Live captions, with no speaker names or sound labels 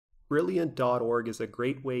Brilliant.org is a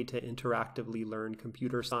great way to interactively learn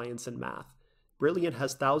computer science and math. Brilliant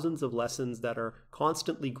has thousands of lessons that are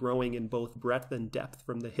constantly growing in both breadth and depth,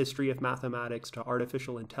 from the history of mathematics to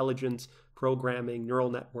artificial intelligence, programming, neural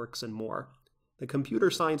networks, and more. The computer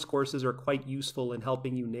science courses are quite useful in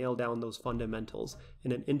helping you nail down those fundamentals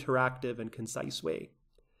in an interactive and concise way.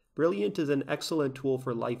 Brilliant is an excellent tool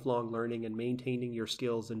for lifelong learning and maintaining your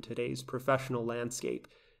skills in today's professional landscape.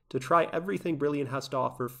 To try everything Brilliant has to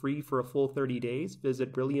offer free for a full 30 days,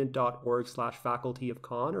 visit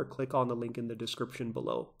brilliant.org/facultyofcon or click on the link in the description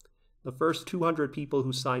below. The first 200 people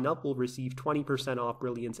who sign up will receive 20% off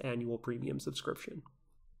Brilliant's annual premium subscription.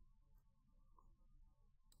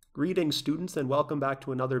 Greetings students, and welcome back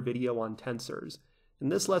to another video on tensors. In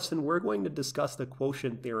this lesson, we're going to discuss the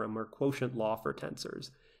quotient theorem or quotient law for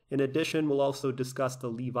tensors. In addition, we'll also discuss the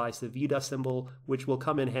Levi-Civita symbol, which will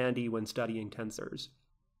come in handy when studying tensors.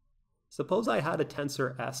 Suppose I had a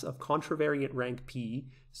tensor S of contravariant rank P,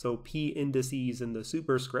 so P indices in the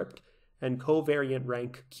superscript, and covariant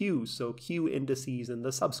rank Q, so Q indices in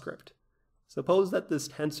the subscript. Suppose that this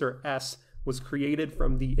tensor S was created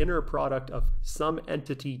from the inner product of some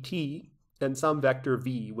entity T and some vector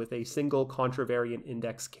V with a single contravariant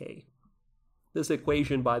index K. This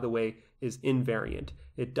equation, by the way, is invariant.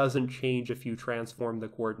 It doesn't change if you transform the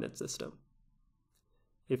coordinate system.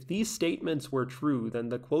 If these statements were true, then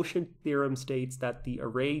the quotient theorem states that the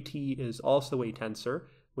array T is also a tensor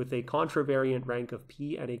with a contravariant rank of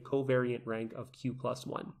P and a covariant rank of Q plus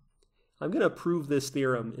 1. I'm going to prove this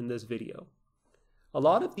theorem in this video. A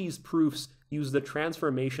lot of these proofs use the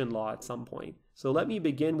transformation law at some point, so let me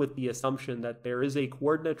begin with the assumption that there is a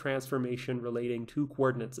coordinate transformation relating two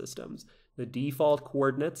coordinate systems, the default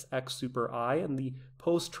coordinates x super I and the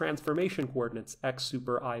post-transformation coordinates x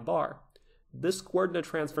super I bar. This coordinate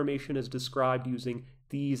transformation is described using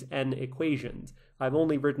these n equations. I've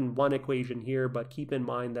only written one equation here, but keep in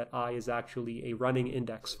mind that I is actually a running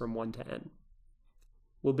index from 1 to n.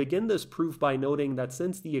 We'll begin this proof by noting that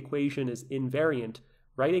since the equation is invariant,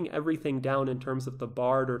 writing everything down in terms of the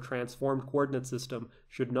barred or transformed coordinate system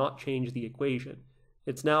should not change the equation.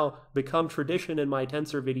 It's now become tradition in my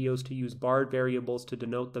tensor videos to use barred variables to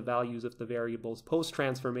denote the values of the variables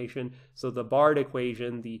post-transformation, so the barred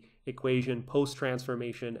equation, the equation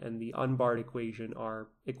post-transformation, and the unbarred equation are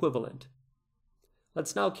equivalent.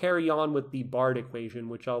 Let's now carry on with the barred equation,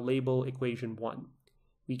 which I'll label equation 1.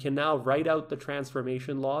 We can now write out the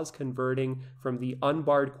transformation laws converting from the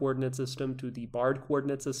unbarred coordinate system to the barred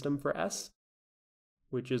coordinate system for S,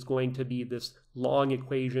 which is going to be this long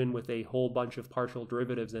equation with a whole bunch of partial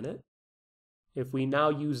derivatives in it. If we now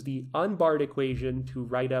use the unbarred equation to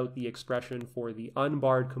write out the expression for the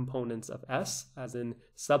unbarred components of S, as in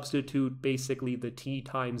substitute basically the T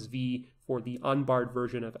times V for the unbarred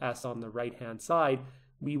version of S on the right-hand side,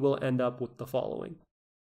 we will end up with the following.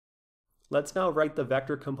 Let's now write the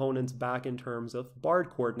vector components back in terms of barred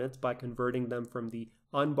coordinates by converting them from the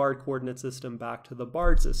unbarred coordinate system back to the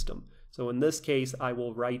barred system. So in this case, I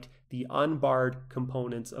will write the unbarred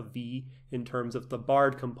components of V in terms of the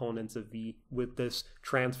barred components of V with this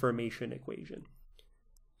transformation equation.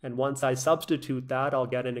 And once I substitute that, I'll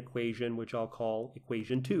get an equation which I'll call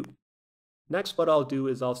equation 2. Next, what I'll do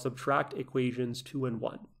is I'll subtract equations 2 and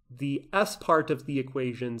 1. The S part of the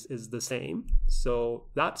equations is the same, so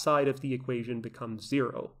that side of the equation becomes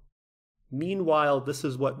 0. Meanwhile, this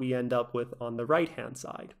is what we end up with on the right-hand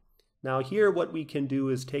side. Now here what we can do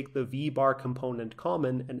is take the V bar component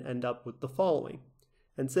common and end up with the following.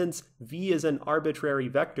 And since V is an arbitrary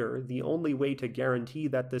vector, the only way to guarantee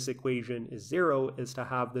that this equation is 0 is to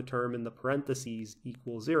have the term in the parentheses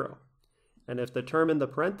equal 0. And if the term in the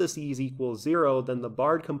parentheses equals 0, then the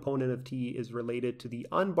barred component of T is related to the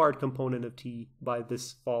unbarred component of T by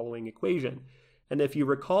this following equation. And if you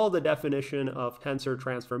recall the definition of tensor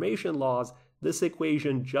transformation laws, this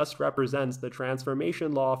equation just represents the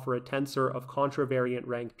transformation law for a tensor of contravariant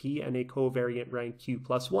rank P and a covariant rank Q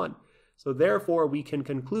plus 1. So therefore, we can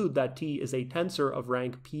conclude that T is a tensor of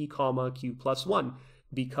rank P, Q plus 1,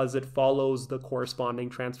 because it follows the corresponding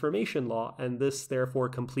transformation law, and this therefore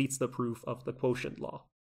completes the proof of the quotient law.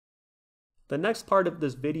 The next part of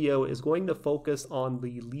this video is going to focus on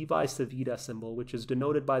the Levi-Civita symbol, which is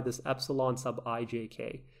denoted by this epsilon sub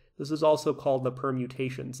ijk. This is also called the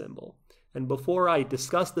permutation symbol. And before I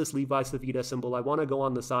discuss this Levi-Civita symbol, I want to go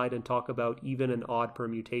on the side and talk about even and odd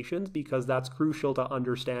permutations, because that's crucial to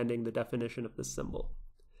understanding the definition of this symbol.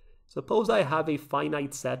 Suppose I have a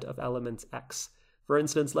finite set of elements x. For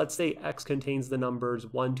instance, let's say x contains the numbers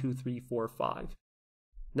 1, 2, 3, 4, 5.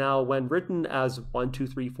 Now, when written as 1, 2,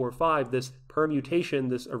 3, 4, 5, this permutation,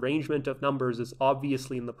 this arrangement of numbers is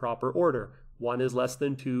obviously in the proper order. 1 is less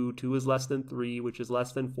than 2, 2 is less than 3, which is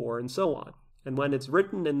less than 4, and so on. And when it's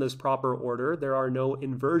written in this proper order, there are no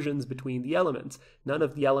inversions between the elements. None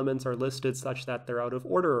of the elements are listed such that they're out of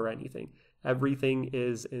order or anything. Everything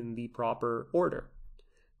is in the proper order.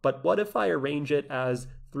 But what if I arrange it as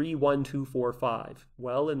 3, 1, 2, 4, 5?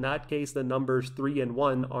 Well, in that case, the numbers 3 and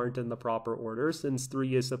 1 aren't in the proper order, since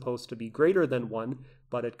 3 is supposed to be greater than 1,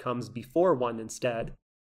 but it comes before 1 instead.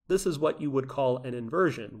 This is what you would call an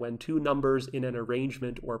inversion, when two numbers in an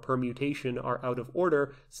arrangement or permutation are out of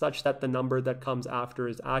order such that the number that comes after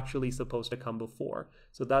is actually supposed to come before.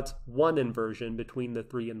 So that's one inversion between the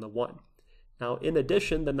 3 and the 1. Now, in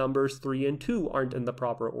addition, the numbers 3 and 2 aren't in the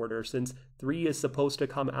proper order, since 3 is supposed to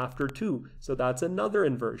come after 2, so that's another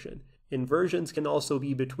inversion. Inversions can also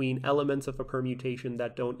be between elements of a permutation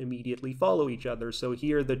that don't immediately follow each other. So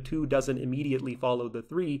here the 2 doesn't immediately follow the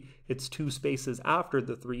 3, it's 2 spaces after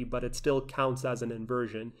the 3, but it still counts as an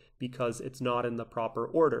inversion because it's not in the proper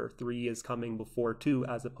order. 3 is coming before 2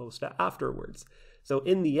 as opposed to afterwards. So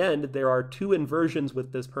in the end, there are 2 inversions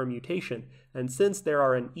with this permutation, and since there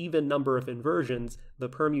are an even number of inversions, the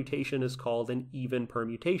permutation is called an even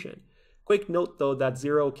permutation. Quick note though that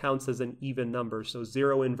 0 counts as an even number, so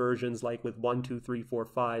 0 inversions like with 1, 2, 3, 4,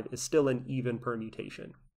 5 is still an even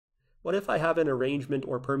permutation. What if I have an arrangement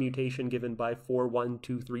or permutation given by 4, 1,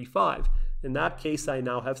 2, 3, 5? In that case, I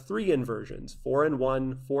now have 3 inversions, 4 and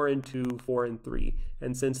 1, 4 and 2, 4 and 3.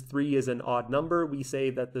 And since 3 is an odd number, we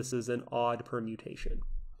say that this is an odd permutation.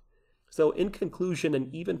 So in conclusion, an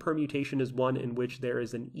even permutation is one in which there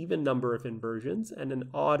is an even number of inversions, and an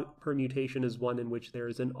odd permutation is one in which there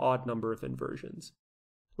is an odd number of inversions.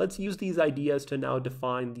 Let's use these ideas to now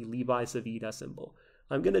define the Levi-Civita symbol.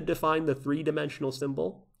 I'm going to define the 3-dimensional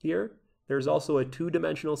symbol here. There's also a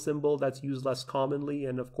 2-dimensional symbol that's used less commonly,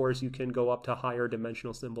 and of course you can go up to higher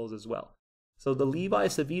dimensional symbols as well. So the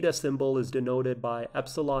Levi-Civita symbol is denoted by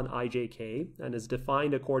epsilon ijk and is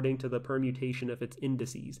defined according to the permutation of its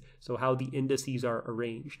indices, so how the indices are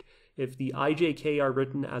arranged. If the ijk are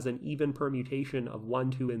written as an even permutation of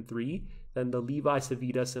 1, 2, and 3, then the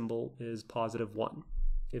Levi-Civita symbol is positive 1.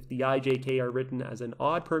 If the ijk are written as an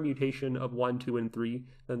odd permutation of 1, 2, and 3,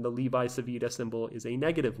 then the Levi-Civita symbol is a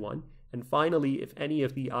negative 1. And finally, if any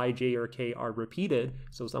of the ij or k are repeated,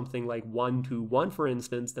 so something like 1, 2, 1 for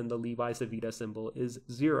instance, then the Levi-Civita symbol is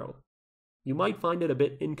 0. You might find it a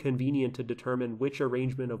bit inconvenient to determine which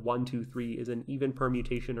arrangement of 1, 2, 3 is an even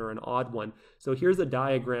permutation or an odd one, so here's a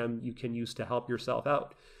diagram you can use to help yourself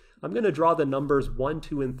out. I'm going to draw the numbers 1,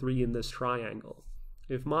 2, and 3 in this triangle.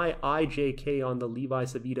 If my ijk on the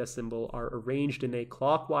Levi-Civita symbol are arranged in a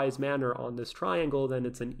clockwise manner on this triangle, then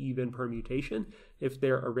it's an even permutation. If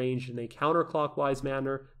they're arranged in a counterclockwise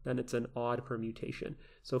manner, then it's an odd permutation.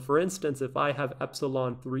 So for instance, if I have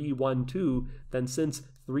epsilon 3, 1, 2, then since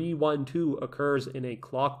 3, 1, 2 occurs in a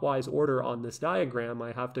clockwise order on this diagram,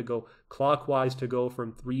 I have to go clockwise to go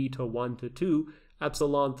from 3 to 1 to 2.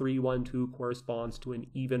 Epsilon 3, 1, 2 corresponds to an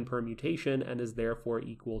even permutation and is therefore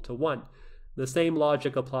equal to 1. The same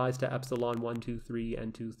logic applies to epsilon 1, 2, 3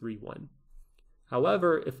 and 2, 3, 1.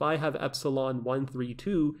 However, if I have epsilon 1, 3,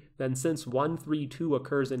 2, then since 1, 3, 2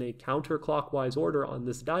 occurs in a counterclockwise order on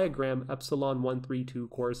this diagram, epsilon 1, 3, 2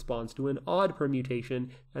 corresponds to an odd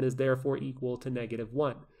permutation and is therefore equal to negative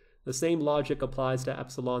 1. The same logic applies to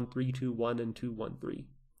epsilon 3, 2, 1 and 2, 1, 3.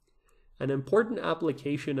 An important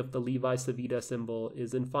application of the Levi-Civita symbol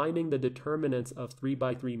is in finding the determinants of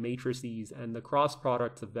 3×3 matrices and the cross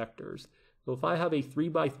products of vectors. So if I have a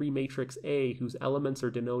 3×3 matrix A whose elements are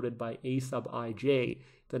denoted by A sub ij,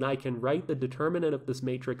 then I can write the determinant of this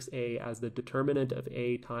matrix A as the determinant of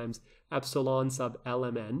A times epsilon sub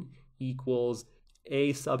lmn equals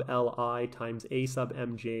A sub li times A sub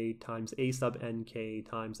mj times A sub nk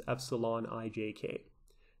times epsilon ijk.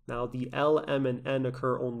 Now the L, M, and N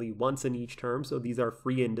occur only once in each term, so these are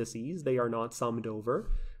free indices. They are not summed over.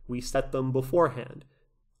 We set them beforehand.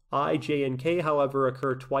 I, J, and K, however,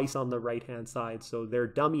 occur twice on the right-hand side, so they're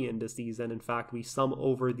dummy indices, and in fact we sum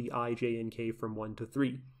over the I, J, and K from 1 to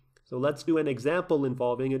 3. So let's do an example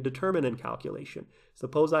involving a determinant calculation.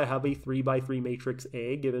 Suppose I have a 3×3 matrix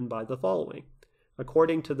A given by the following.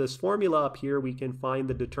 According to this formula up here, we can find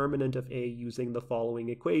the determinant of A using the following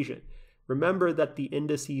equation. Remember that the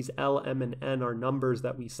indices L, M, and N are numbers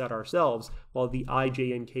that we set ourselves, while the I,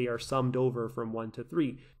 J, and K are summed over from 1 to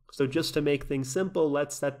 3. So just to make things simple,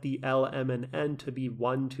 let's set the L, M, and N to be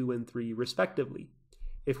 1, 2, and 3 respectively.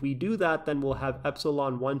 If we do that, then we'll have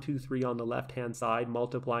epsilon 1, 2, 3 on the left-hand side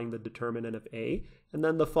multiplying the determinant of A, and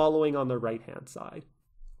then the following on the right-hand side.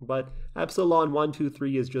 But epsilon 1, 2,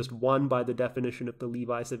 3 is just 1 by the definition of the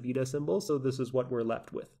Levi-Civita symbol, so this is what we're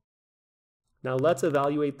left with. Now let's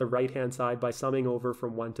evaluate the right-hand side by summing over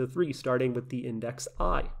from 1 to 3, starting with the index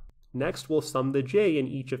I. Next, we'll sum the j in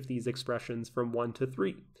each of these expressions from 1 to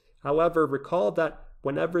 3. However, recall that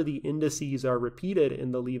whenever the indices are repeated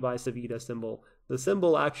in the Levi-Civita symbol, the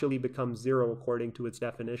symbol actually becomes 0 according to its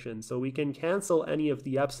definition. So we can cancel any of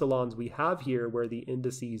the epsilons we have here where the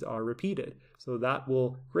indices are repeated. So that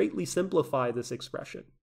will greatly simplify this expression.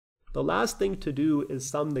 The last thing to do is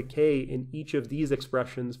sum the k in each of these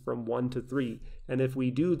expressions from 1 to 3. And if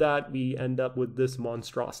we do that, we end up with this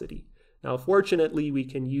monstrosity. Now, fortunately, we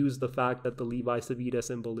can use the fact that the Levi-Civita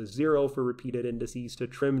symbol is 0 for repeated indices to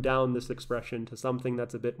trim down this expression to something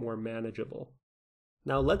that's a bit more manageable.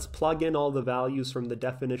 Now, let's plug in all the values from the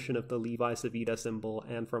definition of the Levi-Civita symbol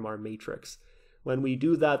and from our matrix. When we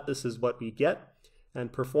do that, this is what we get.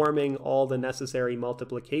 And performing all the necessary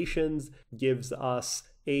multiplications gives us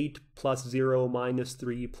 8 plus 0 minus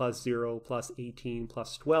 3 plus 0 plus 18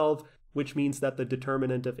 plus 12, which means that the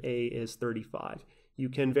determinant of A is 35. You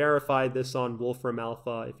can verify this on Wolfram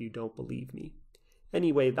Alpha if you don't believe me.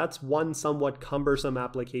 Anyway, that's one somewhat cumbersome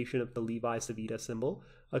application of the Levi-Civita symbol.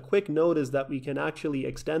 A quick note is that we can actually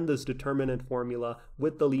extend this determinant formula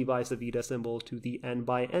with the Levi-Civita symbol to the n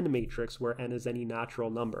by n matrix where n is any natural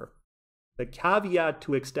number. The caveat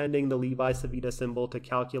to extending the Levi-Civita symbol to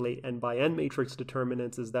calculate n by n matrix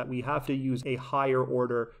determinants is that we have to use a higher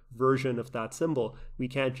order version of that symbol. We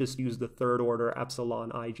can't just use the third order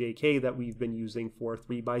epsilon ijk that we've been using for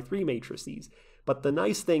 3 by 3 matrices. But the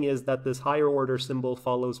nice thing is that this higher order symbol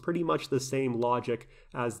follows pretty much the same logic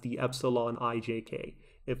as the epsilon ijk.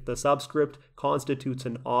 If the subscript constitutes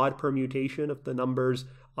an odd permutation of the numbers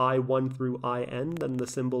I1 through In, then the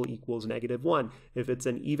symbol equals -1. If it's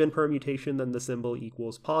an even permutation, then the symbol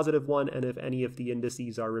equals +1, and if any of the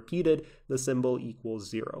indices are repeated, the symbol equals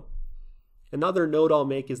 0. Another note I'll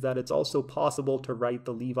make is that it's also possible to write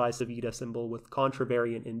the Levi-Civita symbol with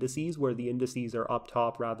contravariant indices, where the indices are up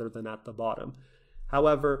top rather than at the bottom.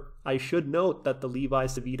 However, I should note that the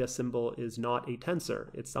Levi-Civita symbol is not a tensor.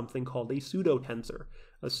 It's something called a pseudotensor.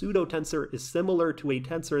 A pseudotensor is similar to a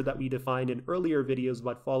tensor that we defined in earlier videos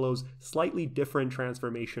but follows slightly different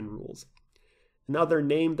transformation rules. Another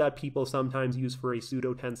name that people sometimes use for a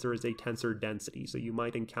pseudotensor is a tensor density, so you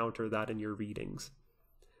might encounter that in your readings.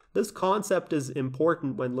 This concept is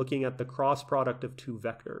important when looking at the cross product of two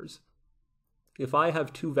vectors. If I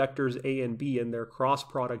have two vectors A and B and their cross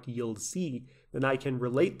product yields C, then I can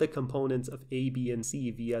relate the components of A, B, and C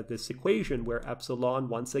via this equation where epsilon,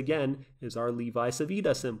 once again, is our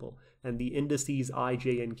Levi-Civita symbol, and the indices I,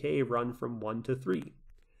 J, and K run from 1 to 3.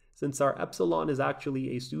 Since our epsilon is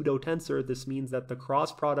actually a pseudotensor, this means that the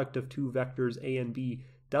cross product of two vectors A and B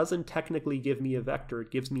doesn't technically give me a vector, it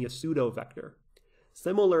gives me a pseudo-vector.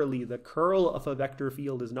 Similarly, the curl of a vector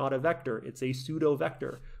field is not a vector, it's a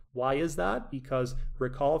pseudo-vector. Why is that? Because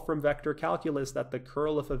recall from vector calculus that the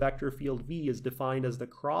curl of a vector field V is defined as the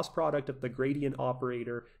cross product of the gradient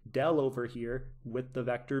operator del over here with the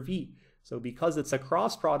vector V. So because it's a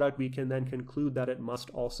cross product, we can then conclude that it must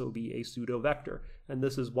also be a pseudo-vector, and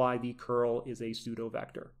this is why the curl is a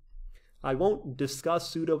pseudo-vector. I won't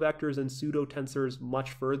discuss pseudovectors and pseudotensors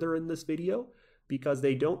much further in this video, because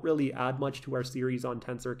they don't really add much to our series on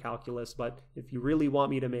tensor calculus, but if you really want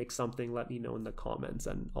me to make something, let me know in the comments,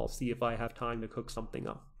 and I'll see if I have time to cook something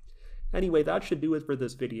up. Anyway, that should do it for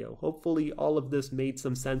this video. Hopefully all of this made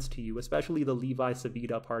some sense to you, especially the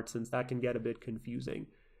Levi-Civita part, since that can get a bit confusing.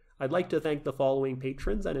 I'd like to thank the following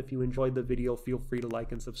patrons, and if you enjoyed the video, feel free to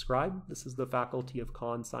like and subscribe. This is the Faculty of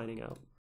Cons signing out.